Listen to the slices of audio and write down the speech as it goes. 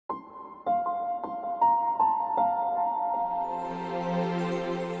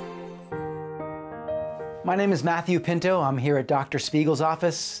My name is Matthew Pinto. I'm here at Dr. Spiegel's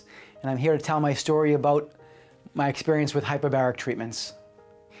office, and I'm here to tell my story about my experience with hyperbaric treatments.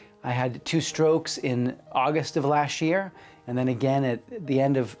 I had 2 strokes in August of last year, and then again at the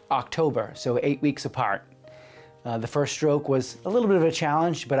end of October, so 8 weeks apart. The first stroke was a little bit of a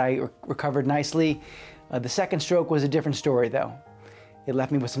challenge, but I recovered nicely. The second stroke was a different story, though. It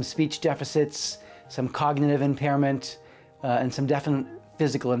left me with some speech deficits, some cognitive impairment, and some definite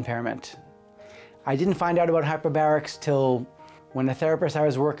physical impairment. I didn't find out about hyperbarics till when the therapist I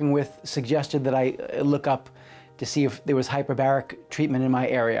was working with suggested that I look up to see if there was hyperbaric treatment in my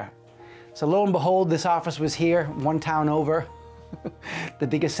area. So lo and behold, this office was here, one town over, the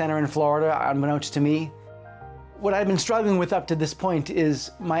biggest center in Florida, unbeknownst to me. What I've been struggling with up to this point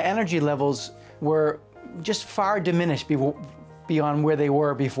is my energy levels were just far diminished beyond where they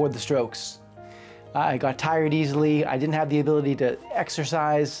were before the strokes. I got tired easily, I didn't have the ability to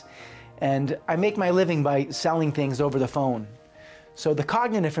exercise, and I make my living by selling things over the phone. So the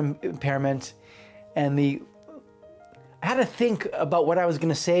cognitive impairment and I had to think about what I was going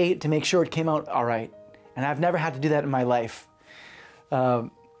to say to make sure it came out all right. And I've never had to do that in my life. So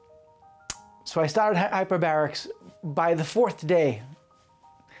I started hyperbarics. By the fourth day,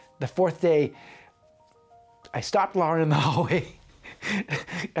 I stopped Lauren in the hallway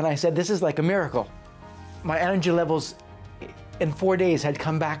and I said, this is like a miracle. My energy levels in 4 days had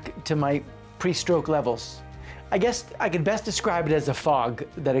come back to my pre-stroke levels. I guess I could best describe it as a fog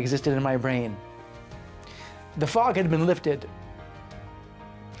that existed in my brain. The fog had been lifted.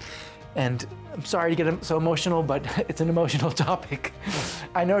 And I'm sorry to get so emotional, but it's an emotional topic.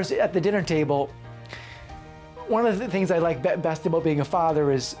 I noticed at the dinner table, one of the things I like best about being a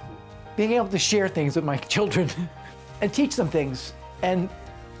father is being able to share things with my children and teach them things. And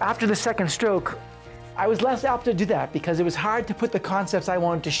after the second stroke, I was less apt to do that because it was hard to put the concepts I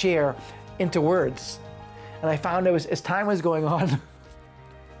wanted to share into words. And I found as time was going on,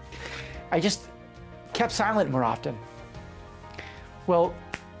 I just kept silent more often. Well,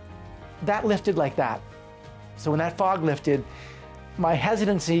 that lifted like that. So when that fog lifted, my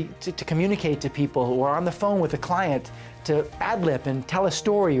hesitancy to communicate to people or on the phone with a client to ad-lib and tell a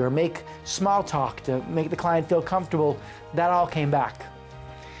story or make small talk to make the client feel comfortable, that all came back.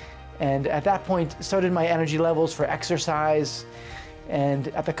 And at that point, so did my energy levels for exercise. And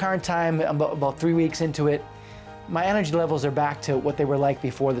at the current time, I'm about 3 weeks into it, my energy levels are back to what they were like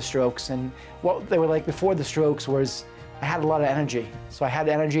before the strokes. And what they were like before the strokes was I had a lot of energy. So I had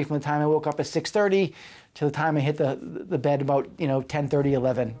energy from the time I woke up at 6:30 to the time I hit the bed about 10:30,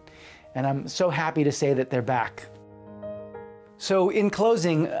 11. And I'm so happy to say that they're back. So in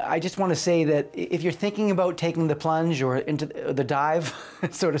closing, I just want to say that if you're thinking about taking the plunge or into the dive,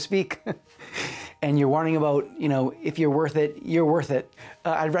 so to speak, and you're wondering about, if you're worth it, you're worth it.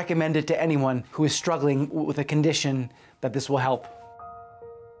 I'd recommend it to anyone who is struggling with a condition that this will help.